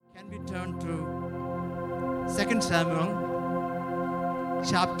turn to 2 Samuel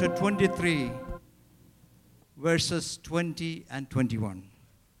chapter 23, verses 20 and 21.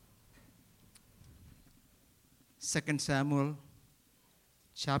 2 Samuel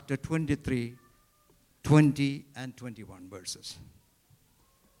chapter 23, 20 and 21 verses.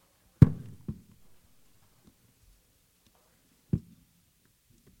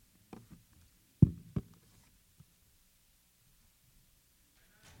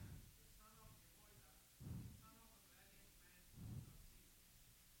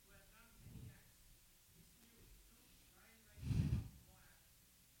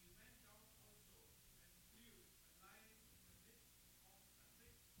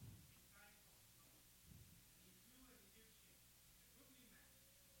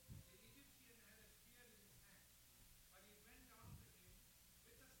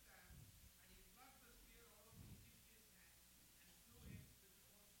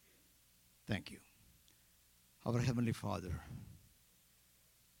 Thank you. Our Heavenly Father,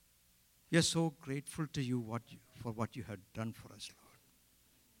 we are so grateful to you for what you have done for us, Lord.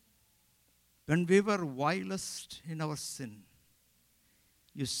 When we were vilest in our sin,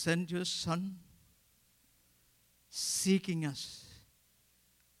 you sent your Son seeking us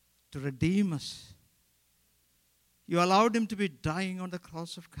to redeem us. You allowed him to be dying on the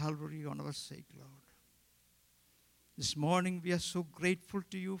cross of Calvary on our sake, Lord. This morning, we are so grateful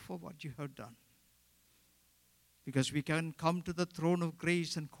to you for what you have done, because we can come to the throne of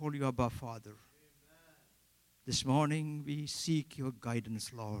grace and call you Abba, Father. Amen. This morning, we seek your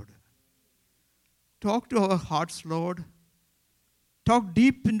guidance, Lord. Talk to our hearts, Lord. Talk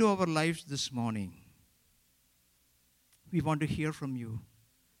deep into our lives this morning. We want to hear from you.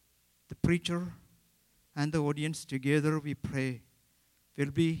 The preacher and the audience together, we pray,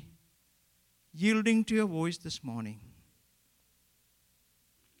 will be yielding to your voice this morning.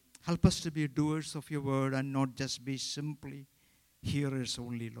 Help us to be doers of your word and not just be simply hearers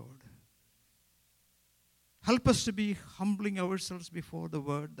only, Lord. Help us to be humbling ourselves before the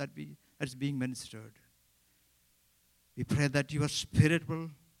word that is being ministered. We pray that your Spirit will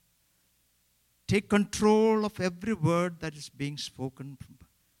take control of every word that is being spoken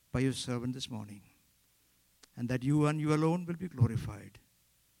by your servant this morning, and that you and you alone will be glorified.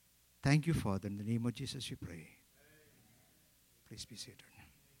 Thank you, Father. In the name of Jesus, we pray. Please be seated.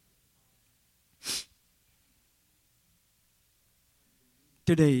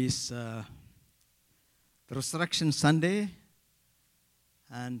 Today is the Resurrection Sunday,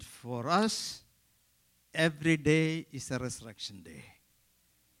 and for us, every day is a Resurrection Day,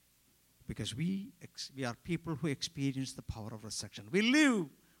 because we are people who experience the power of resurrection. We live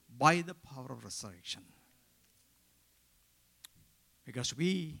by the power of resurrection, because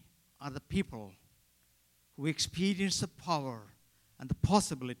we are the people who experience the power and the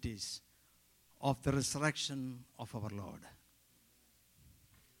possibilities of the resurrection of our Lord.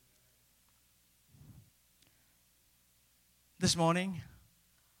 This morning,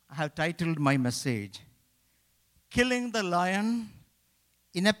 I have titled my message, Killing the Lion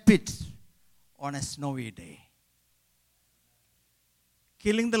in a Pit on a Snowy Day.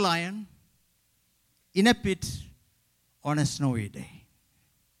 Killing the lion in a pit on a snowy day.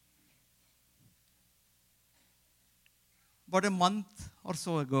 About a month or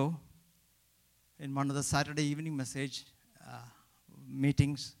so ago, in one of the Saturday evening message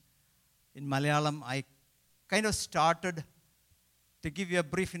meetings in Malayalam, I kind of started to give you a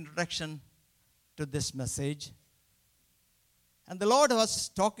brief introduction to this message. And the Lord was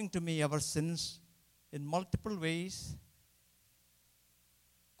talking to me our sins in multiple ways,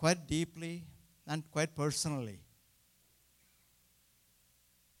 quite deeply and quite personally.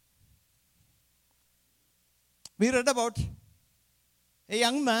 We read about a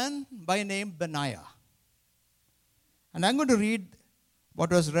young man by name Benaiah. And I'm going to read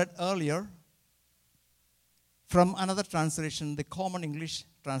what was read earlier from another translation, the Common English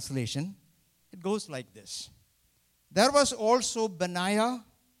translation. It goes like this. There was also Benaiah,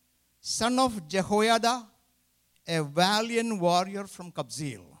 son of Jehoiada, a valiant warrior from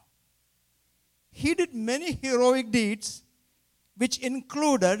Kabzeel. He did many heroic deeds, which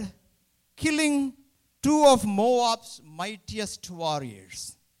included killing 2 of Moab's mightiest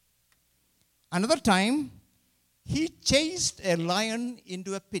warriors. Another time, he chased a lion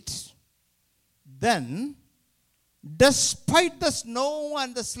into a pit. Then, despite the snow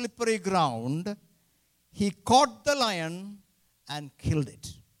and the slippery ground, he caught the lion and killed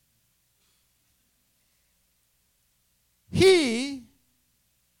it. He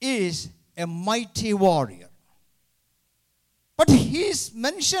is a mighty warrior. But he is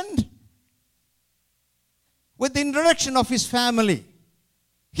mentioned with the introduction of his family.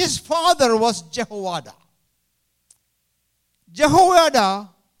 His father was Jehoiada. Jehoiada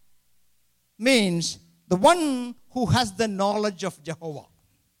means the one who has the knowledge of Jehovah,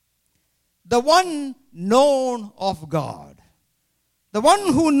 the one known of God, the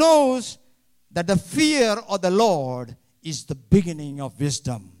one who knows that the fear of the Lord is the beginning of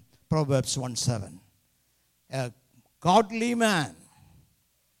wisdom. Proverbs 1:7. A godly man.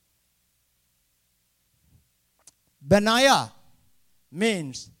 Benaiah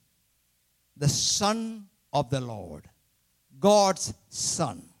means the son of the Lord, God's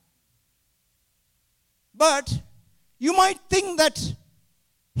son. But you might think that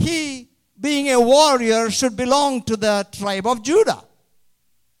he, being a warrior, should belong to the tribe of Judah.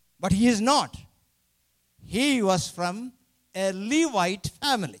 But he is not. He was from a Levite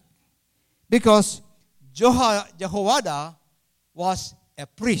family, because Jehoiada was a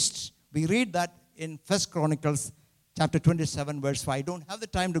priest. We read that in 1 Chronicles chapter 27, verse 5. I don't have the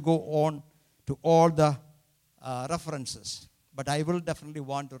time to go on to all the references, but I will definitely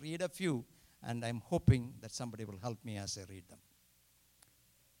want to read a few, and I'm hoping that somebody will help me as I read them.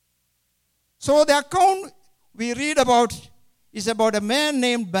 So the account we read about is about a man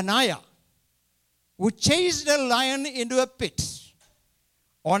named Benaiah who chased a lion into a pit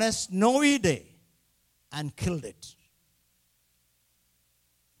on a snowy day and killed it.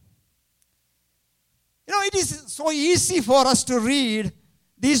 You know, it is so easy for us to read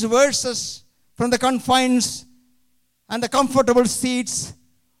these verses from the confines and the comfortable seats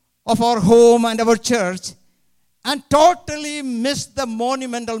of our home and our church and totally miss the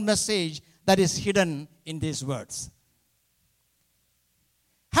monumental message that is hidden in these words.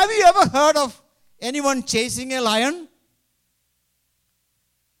 Have you ever heard of anyone chasing a lion?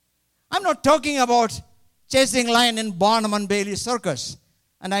 I'm not talking about chasing lion in Barnum and Bailey Circus.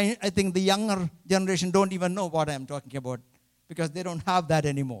 And I think the younger generation don't even know what I'm talking about, because they don't have that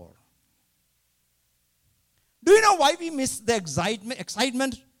anymore. Do you know why we miss the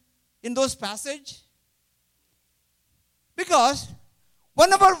excitement in those passages? Because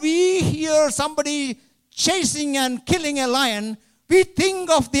whenever we hear somebody chasing and killing a lion, we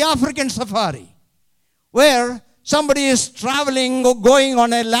think of the African safari, where somebody is traveling or going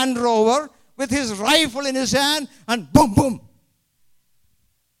on a Land Rover with his rifle in his hand, and boom, boom.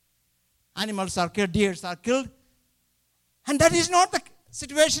 Animals are killed, deer are killed. And that is not the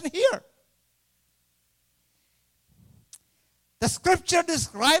situation here. The scripture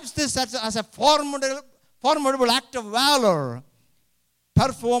describes this as a formidable act of valor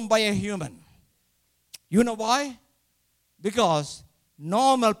performed by a human. You know why? Because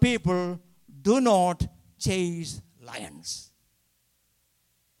normal people do not chase lions.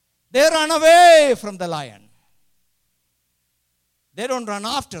 They run away from the lion. They don't run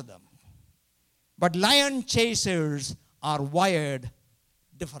after them. But lion chasers are wired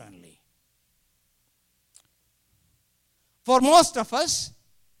differently. For most of us,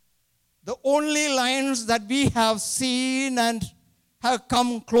 the only lions that we have seen and have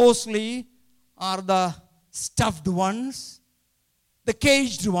come closely are the stuffed ones, the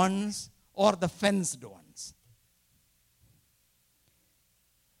caged ones, or the fenced ones.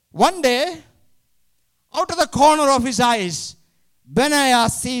 One day, out of the corner of his eyes, Benaiah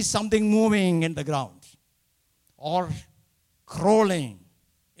sees something moving in the ground or crawling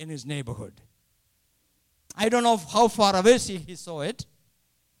in his neighborhood. I don't know how far away he saw it.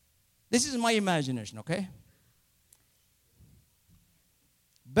 This is my imagination, okay?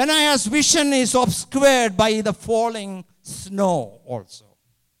 Benaiah's vision is obscured by the falling snow also.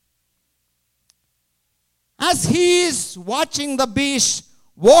 As he is watching the beast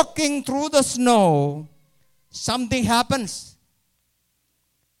walking through the snow, something happens.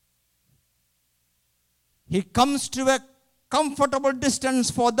 He comes to a comfortable distance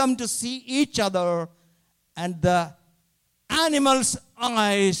for them to see each other, and the animal's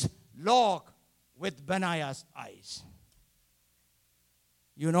eyes lock with Benaiah's eyes.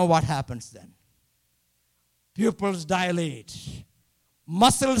 You know what happens then? Pupils dilate,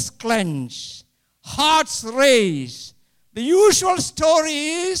 muscles clench, hearts race. The usual story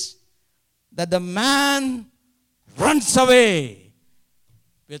is that the man runs away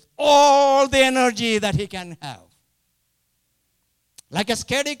with all the energy that he can have, like a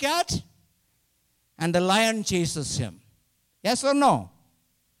scaredy cat, and the lion chases him. Yes or no?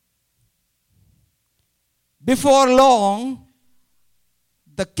 Before long,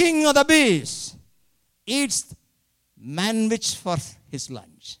 the king of the beasts eats manwich for his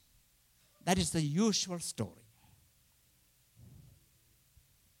lunch. That is the usual story.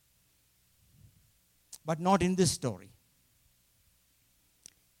 But not in this story.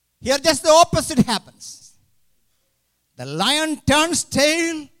 Here just the opposite happens. The lion turns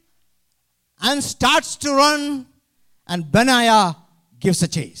tail and starts to run, and Benaiah gives a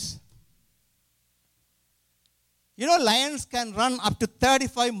chase. You know, lions can run up to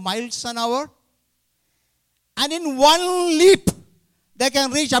 35 miles an hour. And in one leap, they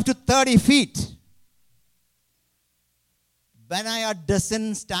can reach up to 30 feet. Benaiah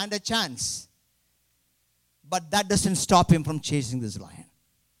doesn't stand a chance. But that doesn't stop him from chasing this lion.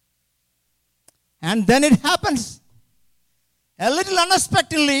 And then it happens. A little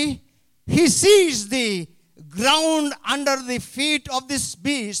unexpectedly, he sees the ground under the feet of this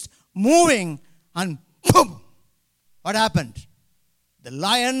beast moving, and boom! What happened? The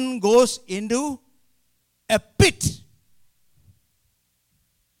lion goes into a pit.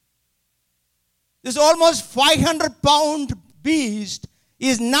 This almost 500-pound beast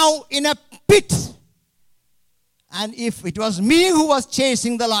is now in a pit. And if it was me who was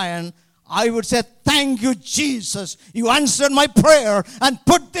chasing the lion, I would say, thank you, Jesus. You answered my prayer and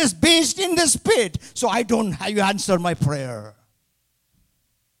put this beast in this pit, so I don't have you answered my prayer.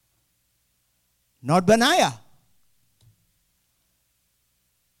 Not Benaiah.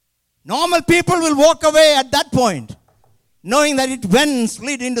 Normal people will walk away at that point, knowing that it went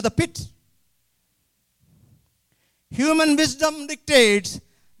lead into the pit. Human wisdom dictates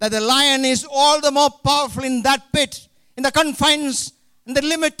that the lion is all the more powerful in that pit, in the confines, in the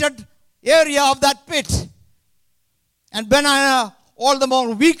limited area of that pit. And Benaiah all the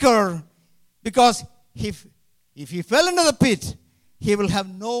more weaker, because if he fell into the pit, he will have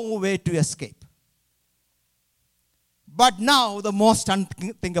no way to escape. But now the most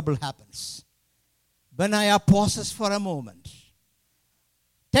unthinkable happens. Benaiah pauses for a moment,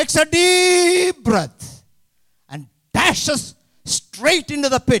 takes a deep breath, and dashes straight into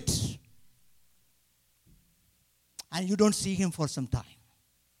the pit. And you don't see him for some time.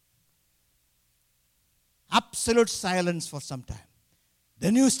 Absolute silence for some time.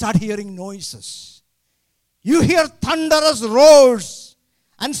 Then you start hearing noises. You hear thunderous roars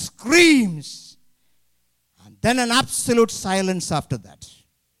and screams. And then an absolute silence after that.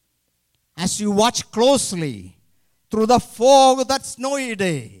 As you watch closely through the fog of that snowy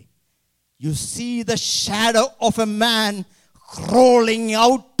day, you see the shadow of a man crawling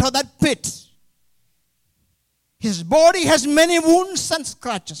out of that pit. His body has many wounds and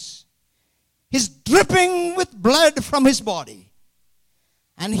scratches. He's dripping with blood from his body.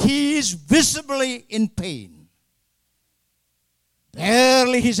 And he is visibly in pain.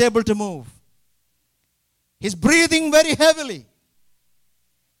 Barely he's able to move. He's breathing very heavily.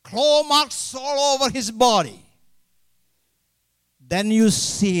 Claw marks all over his body. Then you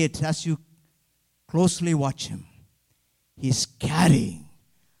see it as you closely watch him. He's carrying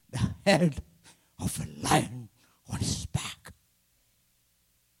the head of a lion on his back.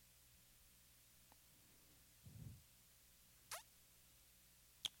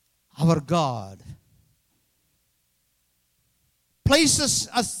 Our God places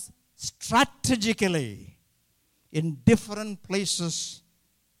us strategically in different places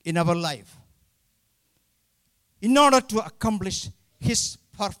in our life in order to accomplish His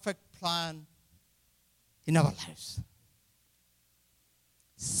perfect plan in our lives.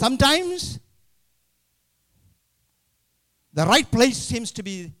 Sometimes the right place seems to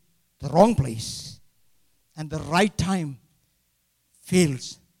be the wrong place, and the right time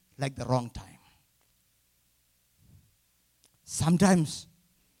feels like the wrong time. Sometimes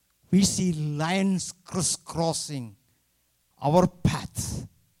we see lines crisscrossing our path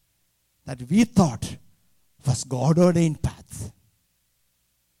that we thought was God-ordained path.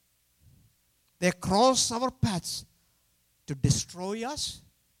 They cross our paths to destroy us.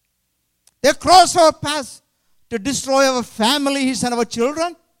 They cross our paths to destroy our families and our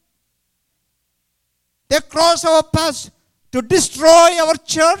children. They cross our paths to destroy our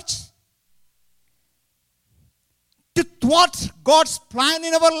church, to thwart God's plan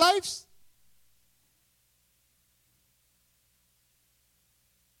in our lives.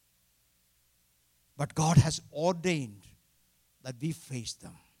 But God has ordained that we face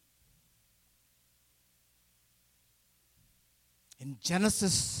them. In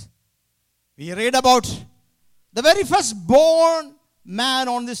Genesis, we read about the very first born man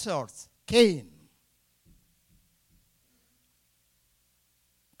on this earth, Cain.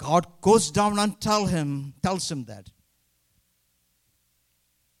 God goes down and tells him that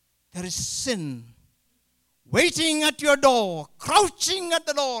there is sin waiting at your door, crouching at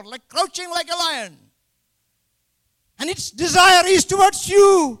the door, crouching like a lion. And its desire is towards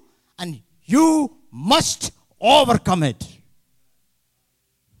you, and you must overcome it.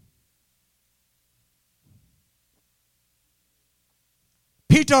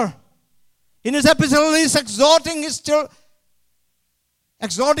 Peter In his epistle, he is exhorting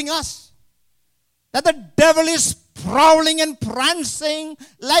us that the devil is prowling and prancing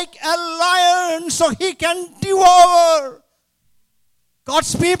like a lion so he can devour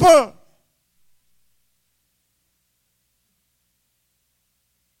God's people.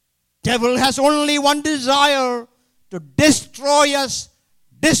 Devil has only one desire: to destroy us,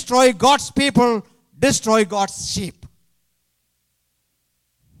 destroy God's people, destroy God's sheep.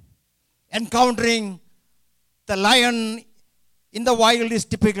 Encountering the lion in the wild is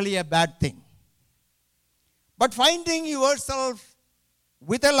typically a bad thing. But finding yourself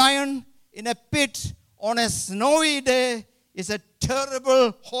with a lion in a pit on a snowy day is a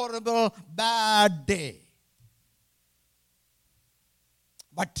terrible, horrible, bad day.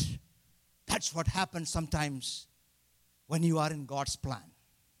 But that's what happens sometimes when you are in God's plan.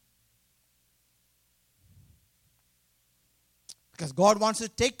 Because God wants to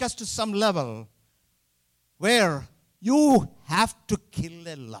take us to some level where you have to kill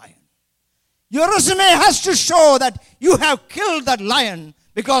a lion. Your resume has to show that you have killed that lion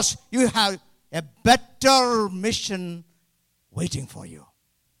because you have a better mission waiting for you.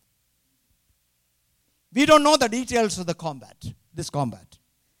 We don't know the details of this combat.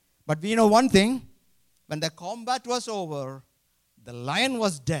 But we know one thing: when the combat was over, the lion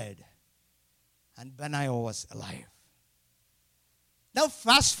was dead and Benaiah was alive. Now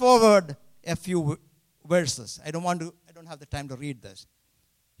fast forward a few verses. I don't have the time to read this.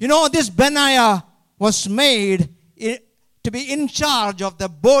 You know, this Benaiah was made to be in charge of the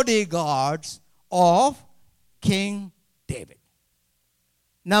bodyguards of King David.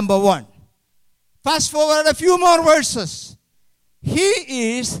 Number one. Fast forward a few more verses.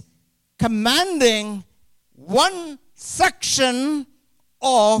 He is commanding one section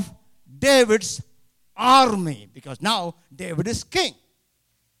of David's army, because now David is king.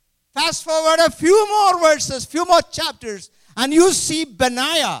 Fast forward a few more verses, few more chapters, and you see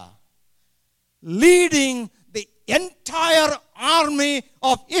Benaiah leading the entire army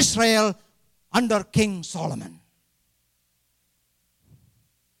of Israel under King Solomon.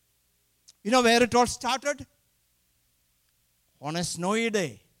 You know where it all started? On a snowy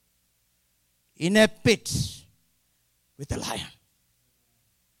day, in a pit with a lion.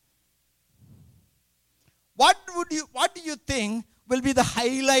 What do you think will be the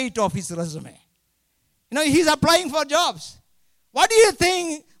highlight of his resume? You know, he's applying for jobs. What do you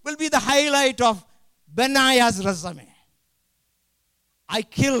think will be the highlight of Benaiah's resume? I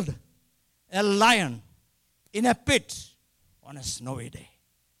killed a lion in a pit on a snowy day.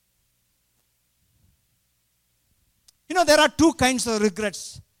 You know, there are two kinds of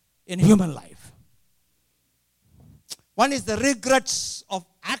regrets in human life. One is the regrets of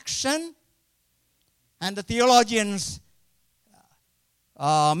action, and the theologians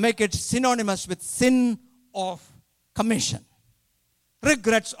make it synonymous with sin of commission.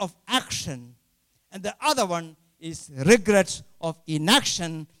 Regrets of action. And the other one is regrets of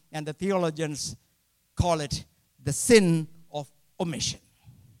inaction, and the theologians call it the sin of omission.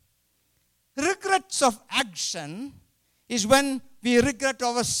 Regrets of action is when we regret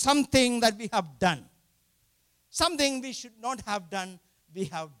over something that we have done. Something we should not have done, we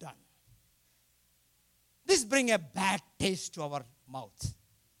have done. This brings a bad taste to our mouth.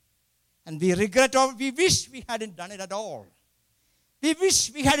 And we regret, or we wish we hadn't done it at all. We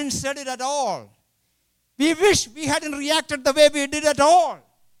wish we hadn't said it at all. We wish we hadn't reacted the way we did at all.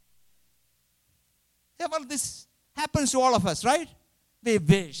 Yeah, well, this happens to all of us, right? We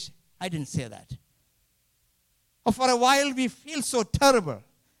wish I didn't say that. Or for a while we feel so terrible.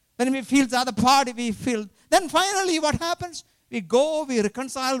 When we feel the other party, we feel. Then finally what happens? We go, we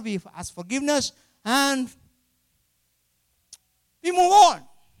reconcile, we ask forgiveness, and we move on.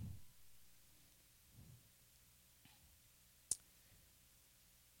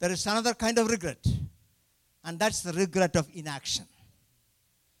 There is another kind of regret, and that's the regret of inaction.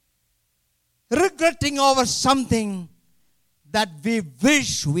 Regretting over something that we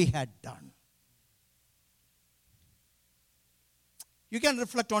wish we had done. You can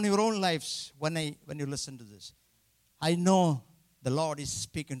reflect on your own lives when you listen to this. I know the Lord is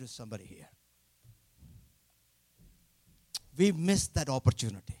speaking to somebody here. We missed that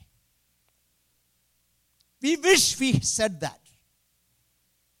opportunity. We wish we said that.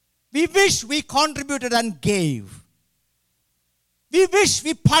 We wish we contributed and gave. We wish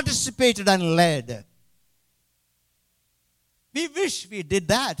we participated and led. We wish we did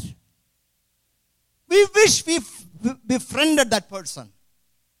that. We wish we befriended that person.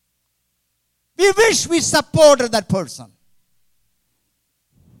 We wish we supported that person.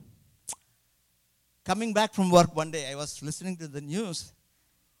 Coming back from work one day, I was listening to the news,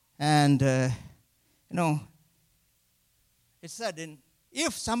 And, it said,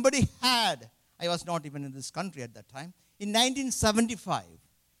 if somebody had, I was not even in this country at that time, in 1975,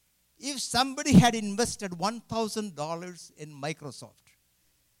 if somebody had invested $1,000 in Microsoft,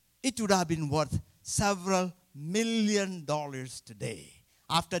 it would have been worth several $1 million today.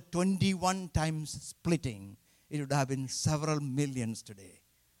 After 21 times splitting, it would have been several millions today.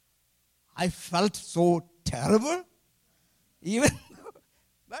 I felt so terrible, even though,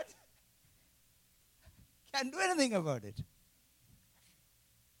 but can't do anything about it.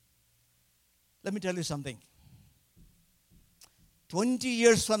 Let me tell you something. 20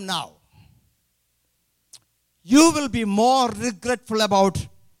 years from now, you will be more regretful about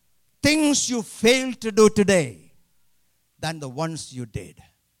things you failed to do today than the ones you did.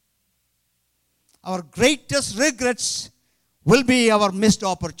 Our greatest regrets will be our missed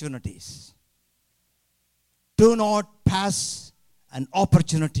opportunities. Do not pass an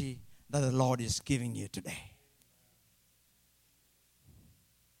opportunity that the Lord is giving you today.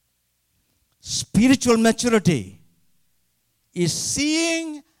 Spiritual maturity is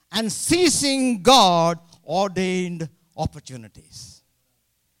seeing and seizing God ordained opportunities.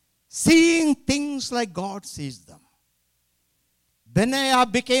 Seeing things like God sees them. Benaiah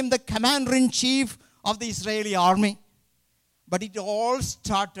became the commander-in-chief of the Israeli army. But it all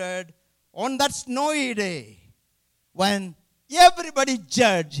started on that snowy day when everybody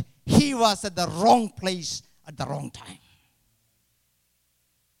judged he was at the wrong place at the wrong time.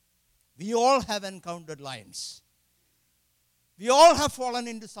 We all have encountered lions. We all have fallen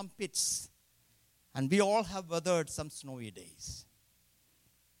into some pits. And we all have weathered some snowy days.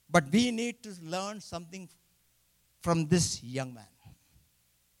 But we need to learn something from this young man.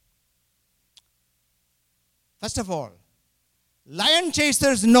 First of all, lion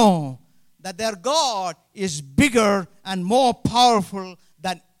chasers know that their God is bigger and more powerful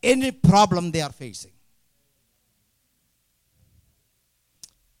than any problem they are facing.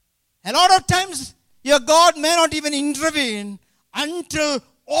 A lot of times, your God may not even intervene until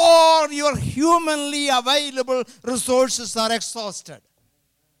all your humanly available resources are exhausted.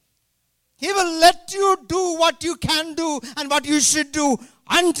 He will let you do what you can do and what you should do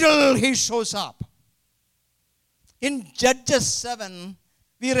until He shows up. In Judges 7,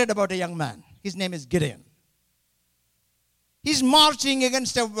 we read about a young man. His name is Gideon. He's marching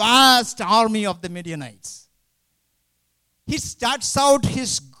against a vast army of the Midianites. He starts out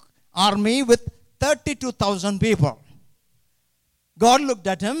his army with 32,000 people. God looked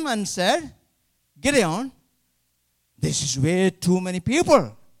at him and said, Gideon, this is way too many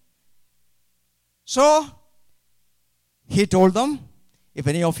people. So, he told them, if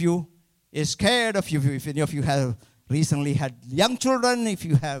any of you is scared, if any of you have recently had young children, if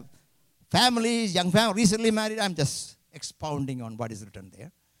you have families, young family, recently married, I'm just expounding on what is written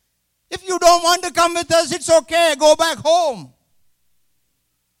there. If you don't want to come with us, it's okay, go back home.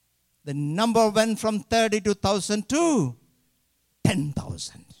 The number went from 32,000 to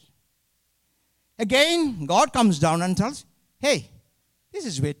 10,000. Again, God comes down and tells, hey, this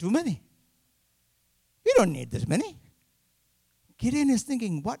is way too many. We don't need this many. Gideon is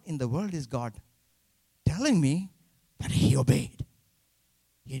thinking, what in the world is God telling me? But he obeyed.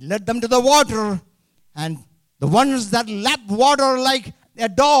 He led them to the water, and the ones that lapped water like a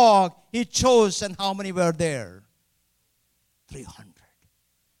dog, he chose, and how many were there? 300.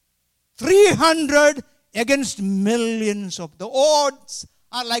 300 against millions of the odds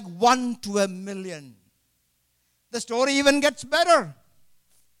are like 1 to 1,000,000. The story even gets better.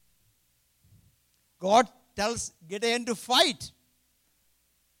 God tells Gideon to fight.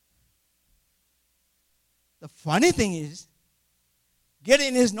 The funny thing is,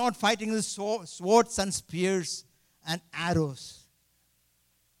 Gideon is not fighting with swords and spears and arrows.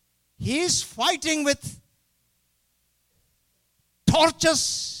 He is fighting with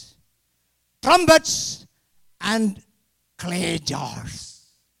torches, trumpets, and clay jars.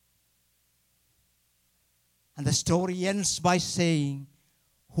 And the story ends by saying,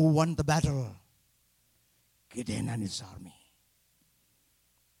 who won the battle? Gideon and his army.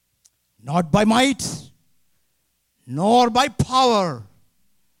 Not by might, nor by power,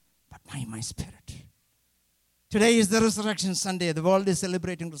 but by my Spirit. Today is the Resurrection Sunday. The world is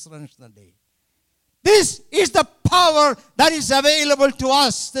celebrating Resurrection Sunday. This is the power that is available to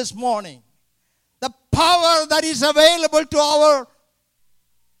us this morning. The power that is available to our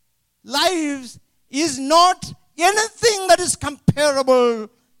lives is not anything that is comparable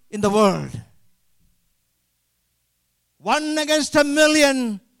in the world. 1 against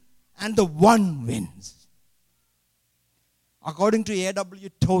 1,000,000, and the one wins. According to A.W.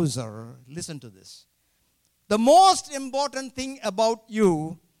 Tozer, listen to this. The most important thing about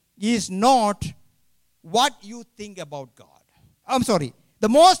you is not what you think about God. I'm sorry. The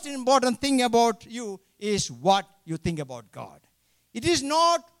most important thing about you is what you think about God. It is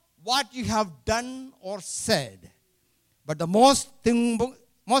not what you have done or said. But the most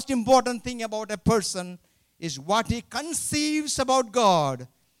important thing about a person is what he conceives about God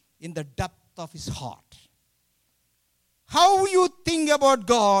in the depth of his heart. How you think about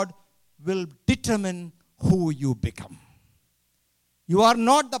God will determine who you become. You are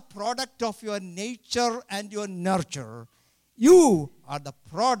not the product of your nature and your nurture. You are the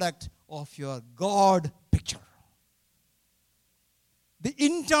product of your God picture. The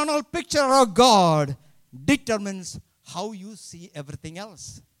internal picture of God determines how you see everything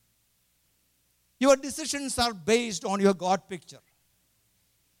else. Your decisions are based on your God picture.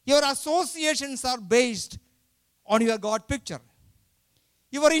 Your associations are based on your God picture.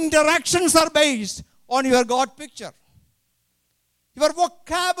 Your interactions are based on your God picture. Your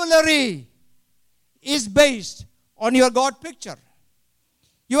vocabulary is based on your God picture.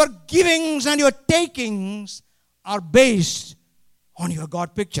 Your givings and your takings are based on your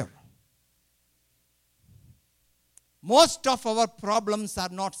God picture. Most of our problems are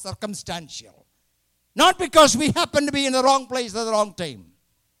not circumstantial. Not because we happen to be in the wrong place at the wrong time.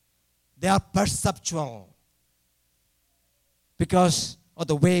 They are perceptual because of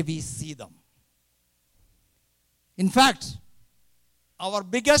the way we see them. In fact, our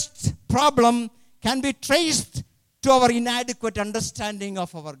biggest problem can be traced to our inadequate understanding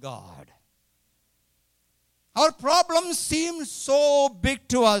of our God. Our problems seem so big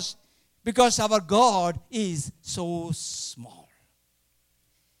to us because our God is so small.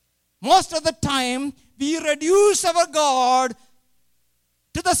 Most of the time, we reduce our God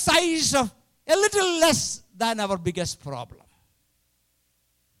to the size of a little less than our biggest problem.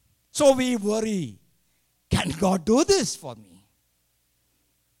 So we worry, can God do this for me?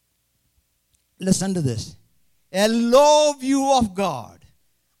 Listen to this. A low view of God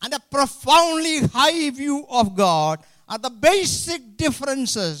and a profoundly high view of God are the basic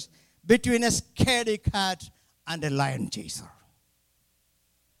differences between a scaredy cat and a lion chaser.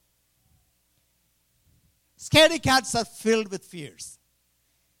 Scaredy cats are filled with fears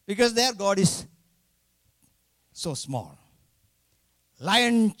because their God is so small.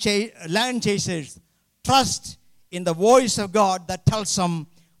 Lion chasers trust in the voice of God that tells them,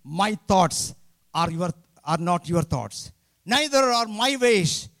 my thoughts are not your thoughts. Neither are my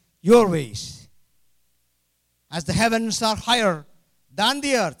ways your ways. As the heavens are higher than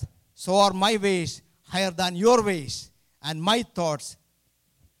the earth, so are my ways higher than your ways, and my thoughts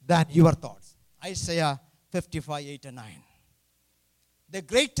than your thoughts. Isaiah 55, 8 and 9. The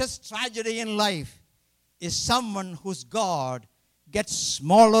greatest tragedy in life is someone whose God gets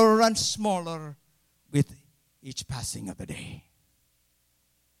smaller and smaller with each passing of the day.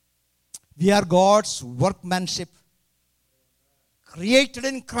 We are God's workmanship, created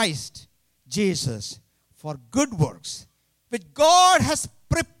in Christ Jesus for good works, which God has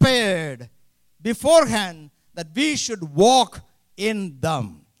prepared beforehand that we should walk in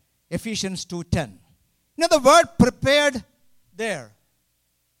them. Ephesians 2:10. You know, the word prepared there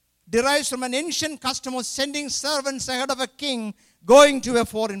derives from an ancient custom of sending servants ahead of a king going to a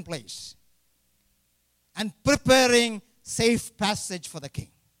foreign place and preparing safe passage for the king.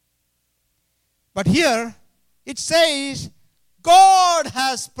 But here it says, God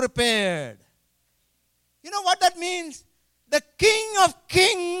has prepared. You know what that means? The King of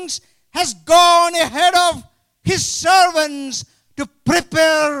Kings has gone ahead of his servants to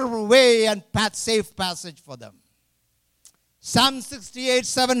prepare way and safe passage for them. Psalm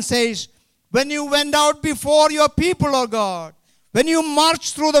 68:7 says, when you went out before your people, O God, when you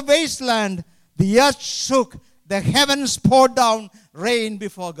marched through the wasteland, the earth shook, the heavens poured down rain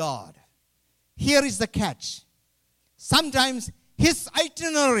before God. Here is the catch. Sometimes his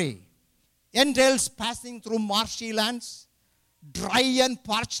itinerary entails passing through marshy lands, dry and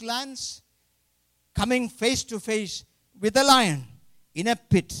parched lands, coming face to face with a lion in a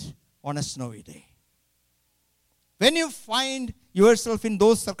pit on a snowy day. When you find yourself in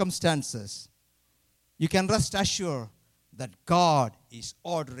those circumstances, you can rest assured that God is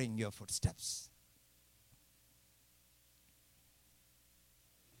ordering your footsteps.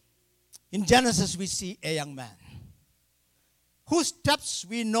 In Genesis, we see a young man whose steps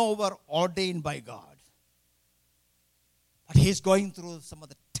we know were ordained by God. But he's going through some of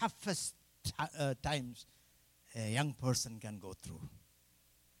the toughest times a young person can go through.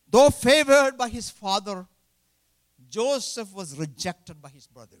 Though favored by his father, Joseph was rejected by his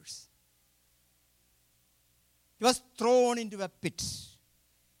brothers. He was thrown into a pit.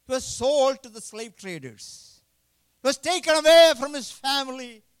 He was sold to the slave traders. He was taken away from his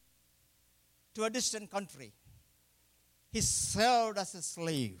family to a distant country. He served as a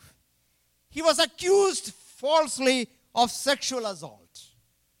slave. He was accused falsely of sexual assault.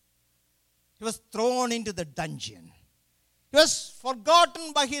 He was thrown into the dungeon. He was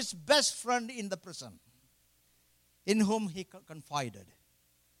forgotten by his best friend in the prison, in whom he confided.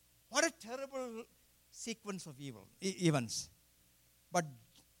 What a terrible sequence of events. But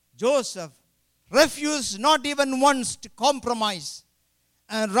Joseph refused not even once to compromise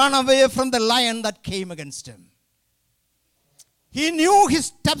and run away from the lion that came against him. He knew his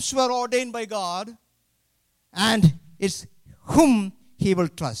steps were ordained by God, and it's whom he will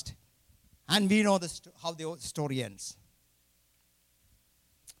trust. And we know how the story ends.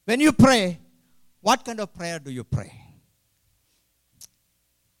 When you pray, what kind of prayer do you pray?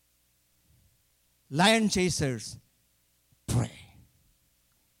 Lion chasers pray.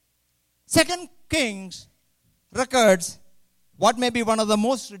 2 Kings records what may be one of the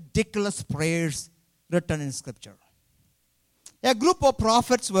most ridiculous prayers written in Scripture. A group of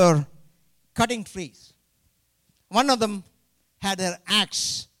prophets were cutting trees. One of them had their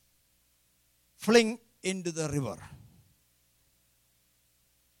axe fling into the river.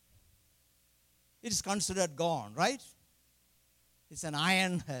 It is considered gone, right? It's an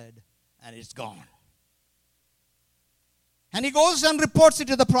iron head and it's gone. And he goes and reports it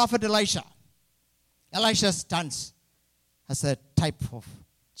to the prophet Elisha. Elisha stands as a type of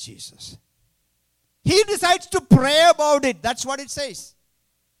Jesus. He decides to pray about it. That's what it says.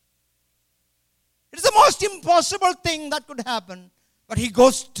 It is the most impossible thing that could happen. But he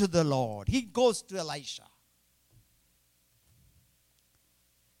goes to the Lord. He goes to Elisha.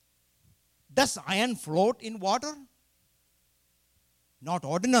 Does iron float in water? Not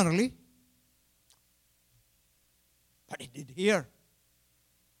ordinarily. But it did here.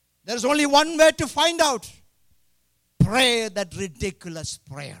 There's only one way to find out. Pray that ridiculous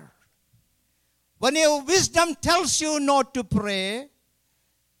prayer. When your wisdom tells you not to pray,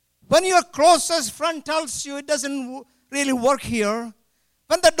 when your closest friend tells you it doesn't really work here,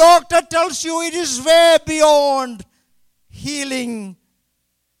 when the doctor tells you it is way beyond healing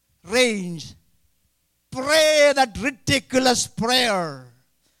range, pray that ridiculous prayer,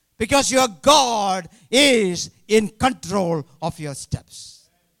 because your God is in control of your steps.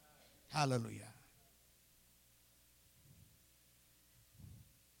 Hallelujah.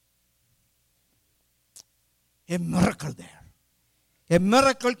 A miracle there. A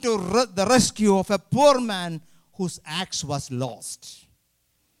miracle to the rescue of a poor man whose axe was lost.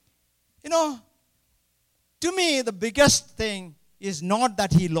 You know, to me, the biggest thing is not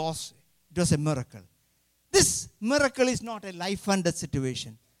that he lost. It was a miracle. This miracle is not a life and death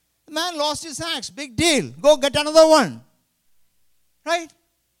situation. The man lost his axe. Big deal. Go get another one. Right?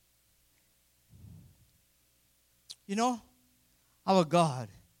 You know, our God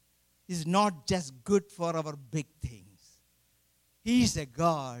is not just good for our big things. He is a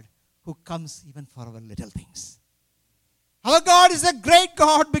God who comes even for our little things. Our God is a great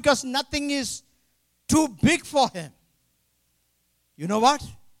God because nothing is too big for him. You know what?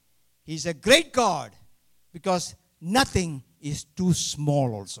 He's a great God because nothing is too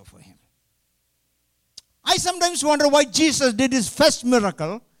small also for him. I sometimes wonder why Jesus did his first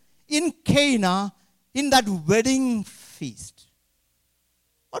miracle in Cana in that wedding feast.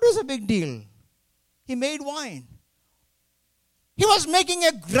 What was a big deal? He made wine. He was making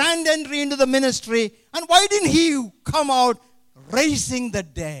a grand entry into the ministry. And why didn't he come out raising the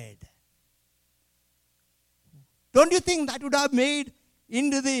dead? Don't you think that would have made in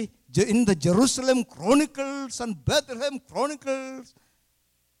the Jerusalem Chronicles and Bethlehem Chronicles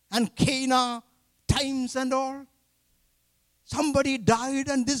and Cana times and all? Somebody died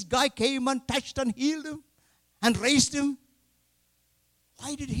and this guy came and touched and healed him and raised him.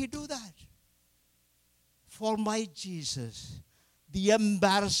 Why did he do that? For my Jesus, the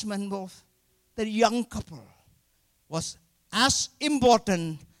embarrassment of the young couple was as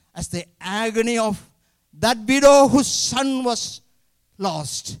important as the agony of that widow whose son was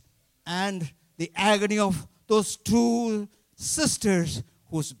lost and the agony of those two sisters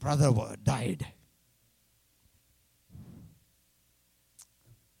whose brother died.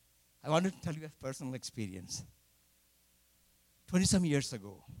 I want to tell you a personal experience. 20-some years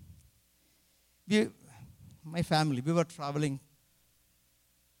ago, my family, we were traveling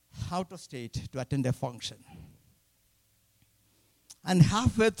out of state to attend a function. And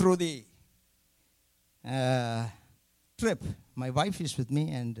halfway through the trip, my wife is with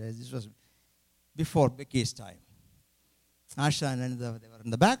me, and this was before Becky's time. Asha and they were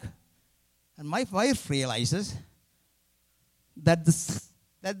in the back. And my wife realizes that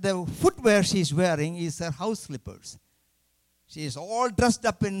the footwear she's wearing is her house slippers. She is all dressed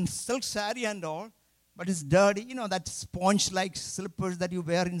up in silk saree and all, but it's dirty. You know, that sponge-like slippers that you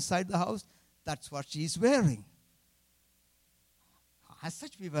wear inside the house, that's what she's wearing. As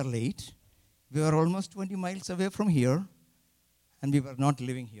such, we were late. We were almost 20 miles away from here, and we were not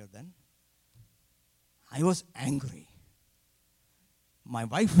living here then. I was angry. My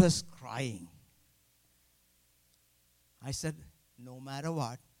wife was crying. I said, no matter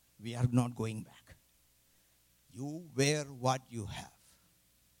what, we are not going back. You wear what you have.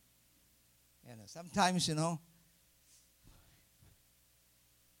 Sometimes,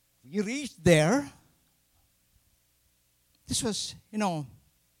 we reached there. This was, I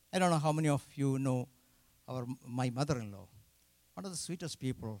don't know how many of you know my mother-in-law, one of the sweetest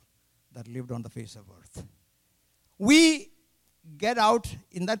people that lived on the face of earth. We get out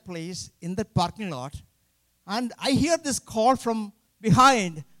in that place, in that parking lot, and I hear this call from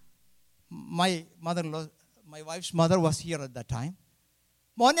behind. My mother-in-law, my wife's mother was here at that time.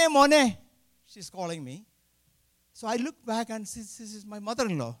 Mone, she's calling me. So I look back and see, this is my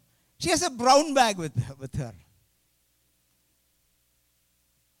mother-in-law. She has a brown bag with her.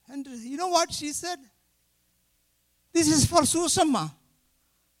 And you know what she said? This is for Susamma.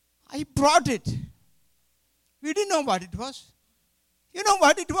 I brought it. We didn't know what it was. You know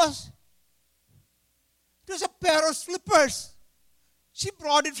what it was? It was a pair of slippers. She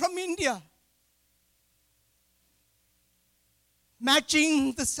brought it from India.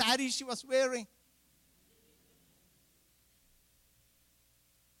 Matching the saree she was wearing.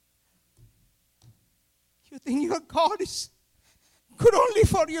 You think your God is good only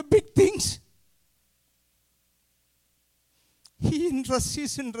for your big things?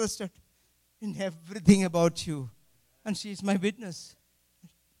 She's interested in everything about you. And she's my witness.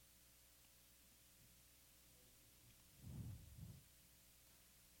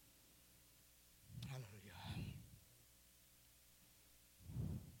 Hallelujah.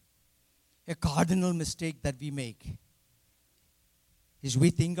 A cardinal mistake that we make is we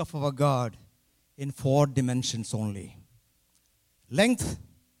think of our God in 4 dimensions only: length,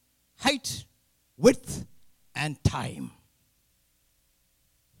 height, width, and time.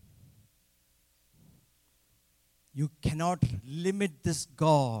 You cannot limit this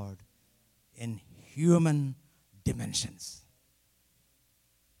God in human dimensions.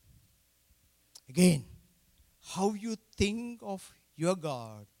 Again, how you think of your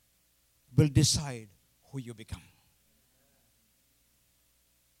God will decide who you become.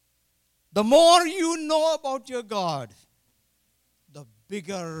 The more you know about your God, the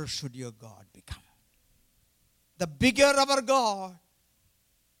bigger should your God become. The bigger our God,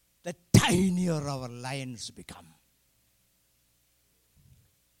 the tinier our lions become.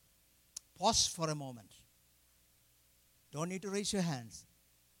 Pause for a moment. Don't need to raise your hands.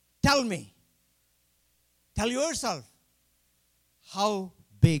 Tell me. Tell yourself, how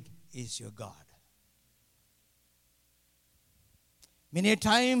big is your God? Many a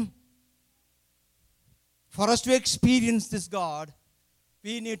time, for us to experience this God,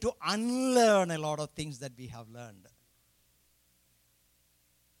 we need to unlearn a lot of things that we have learned.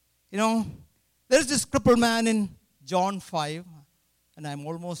 There's this crippled man in John 5, and I'm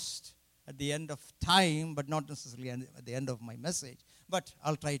almost at the end of time, but not necessarily at the end of my message, but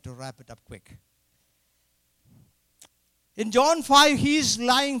I'll try to wrap it up quick. In John 5, he's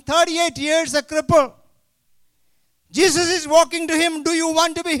lying 38 years a cripple. Jesus is walking to him, do you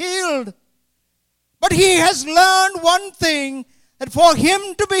want to be healed? But he has learned one thing, that for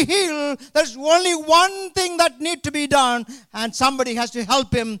him to be healed, there's only one thing that needs to be done, and somebody has to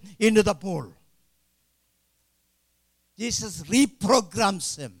help him into the pool. Jesus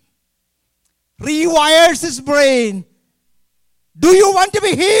reprograms him, rewires his brain. Do you want to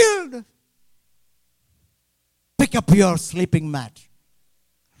be healed? Pick up your sleeping mat,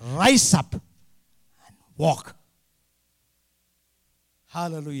 rise up, and walk.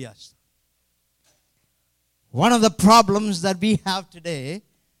 Hallelujah. One of the problems that we have today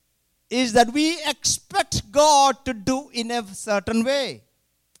is that we expect God to do in a certain way.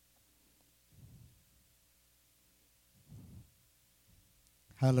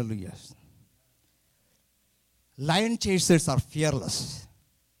 Hallelujah. Lion chasers are fearless.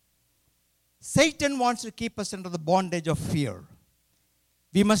 Satan wants to keep us under the bondage of fear.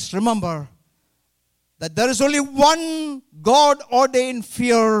 We must remember that there is only one God-ordained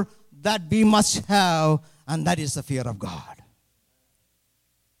fear that we must have, and that is the fear of God.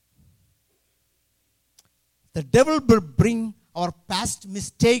 The devil will bring our past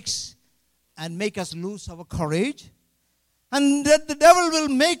mistakes and make us lose our courage. And that the devil will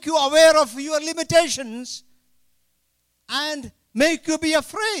make you aware of your limitations and make you be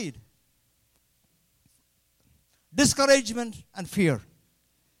afraid. discouragement, and fear.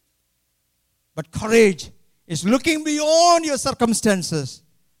 But courage is looking beyond your circumstances.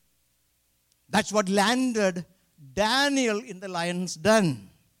 That's what landed Daniel in the lion's den.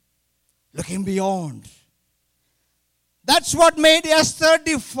 Looking beyond. That's what made Esther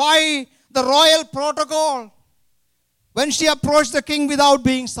defy the royal protocol when she approached the king without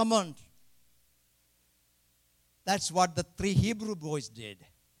being summoned. That's what the 3 Hebrew boys did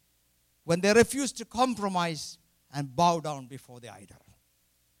when they refused to compromise and bow down before the idol.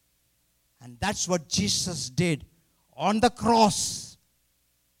 And that's what Jesus did on the cross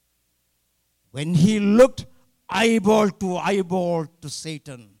when he looked eyeball to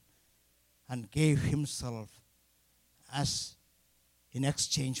Satan and gave himself as in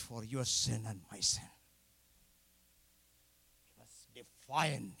exchange for your sin and my sin. He was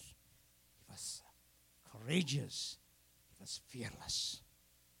defiant. He was courageous. He was fearless.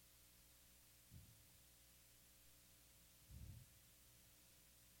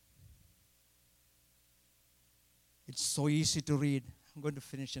 It's so easy to read. I'm going to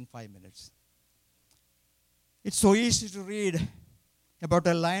finish in 5 minutes. It's so easy to read about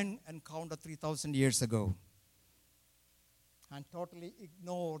a lion encounter 3,000 years ago and totally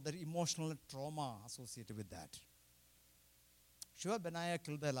ignore the emotional trauma associated with that. Sure, Benaiah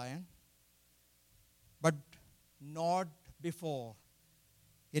killed the lion, but not before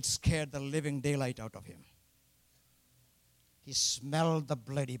it scared the living daylight out of him. He smelled the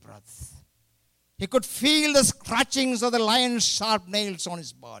bloody breath. He could feel the scratchings of the lion's sharp nails on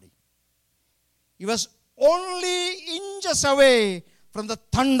his body. He was only inches away from the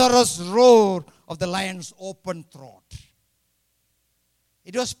thunderous roar of the lion's open throat.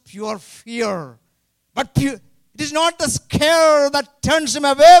 It was pure fear. But it is not the scare that turns him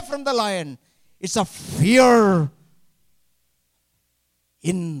away from the lion. It's a fear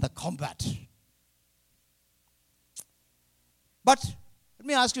in the combat. But let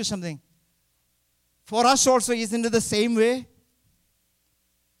me ask you something. For us also, isn't it the same way?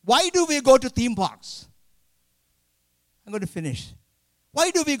 Why do we go to theme parks? I'm going to finish.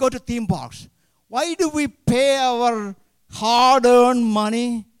 Why do we go to theme parks? Why do we pay our hard-earned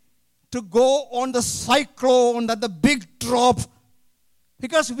money to go on the cyclone at the big drop?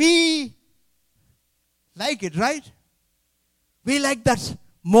 Because we like it, right? We like that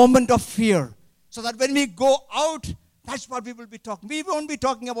moment of fear. So that when we go out, that's what we will be talking. We won't be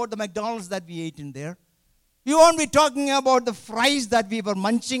talking about the McDonald's that we ate in there. We won't be talking about the fries that we were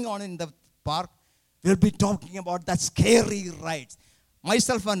munching on in the park. We'll be talking about that scary rides.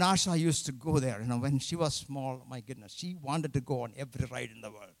 Myself and Asha used to go there. When she was small, my goodness, she wanted to go on every ride in the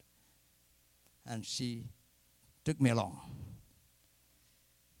world. And she took me along.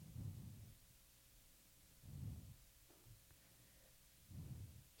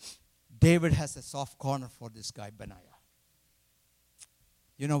 David has a soft corner for this guy, Benaiah.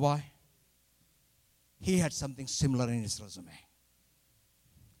 You know why? He had something similar in his resume.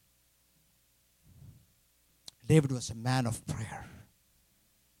 David was a man of prayer.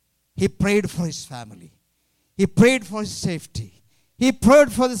 He prayed for his family. He prayed for his safety. He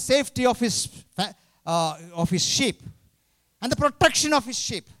prayed for the safety of his sheep and the protection of his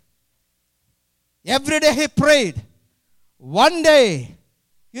sheep. Every day he prayed. One day,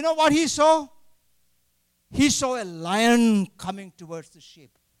 you know what he saw? He saw a lion coming towards the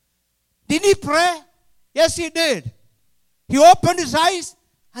sheep. Did he pray? Yes, he did. He opened his eyes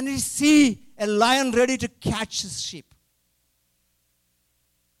and he see a lion ready to catch his sheep.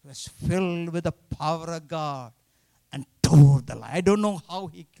 He was filled with the power of God and tore the lion. I don't know how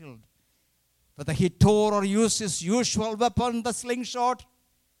he killed. Whether he tore or used his usual weapon, the slingshot.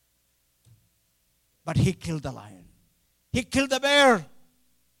 But he killed the lion. He killed the bear.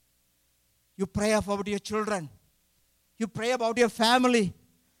 You pray about your children. You pray about your family.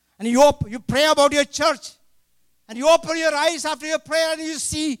 And you pray about your church. And you open your eyes after your prayer and you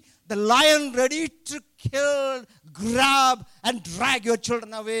see the lion ready to kill, grab, and drag your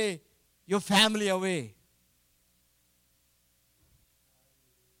children away, your family away.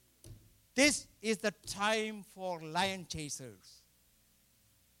 This is the time for lion chasers.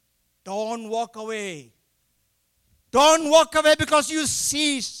 Don't walk away. Don't walk away because you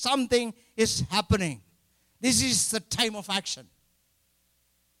see something is happening. This is the time of action.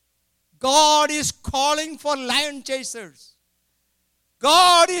 God is calling for lion chasers.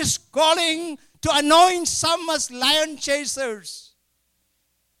 God is calling to anoint some as lion chasers.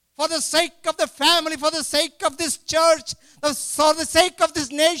 For the sake of the family, for the sake of this church, for the sake of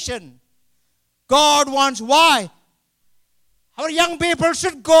this nation. God wants, why? Our young people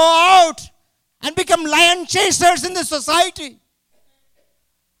should go out and become lion chasers in the society.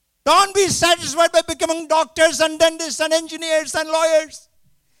 Don't be satisfied by becoming doctors and dentists and engineers and lawyers.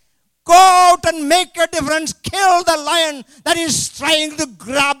 Go out and make a difference. Kill the lion that is trying to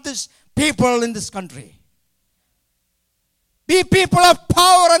grab these people in this country. Be people of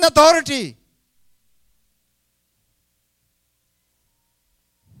power and authority.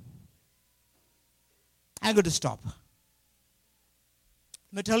 I'm going to stop. Let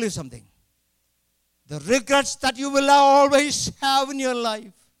me tell you something. The regrets that you will always have in your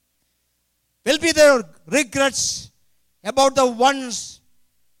life will be the regrets about the ones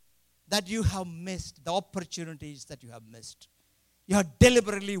that you have missed, the opportunities that you have missed. You have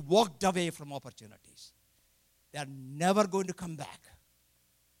deliberately walked away from opportunities. They are never going to come back.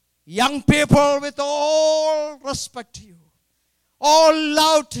 Young people, with all respect to you, all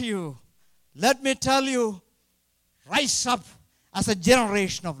love to you, let me tell you, rise up as a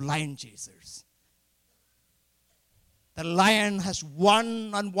generation of lion chasers. The lion has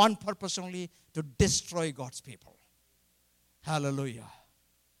one and one purpose only, to destroy God's people. Hallelujah.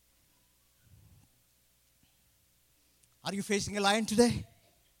 Are you facing a lion today?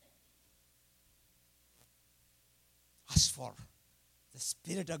 Ask for the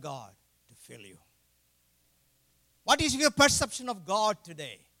Spirit of God to fill you. What is your perception of God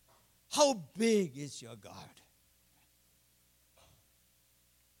today? How big is your God?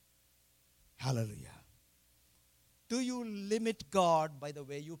 Hallelujah. Do you limit God by the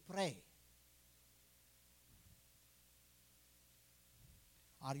way you pray?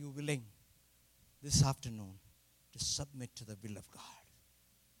 Are you willing this afternoon to submit to the will of God?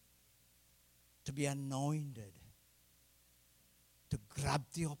 To be anointed, to grab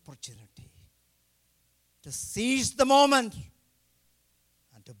the opportunity, to seize the moment,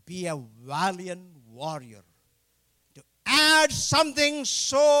 and to be a valiant warrior, to add something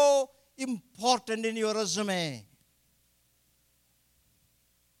so important in your resume.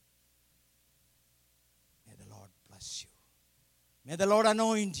 May the Lord bless you. May the Lord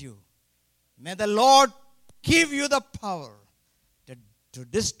anoint you. May the Lord give you the power to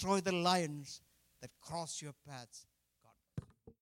destroy the lions that cross your paths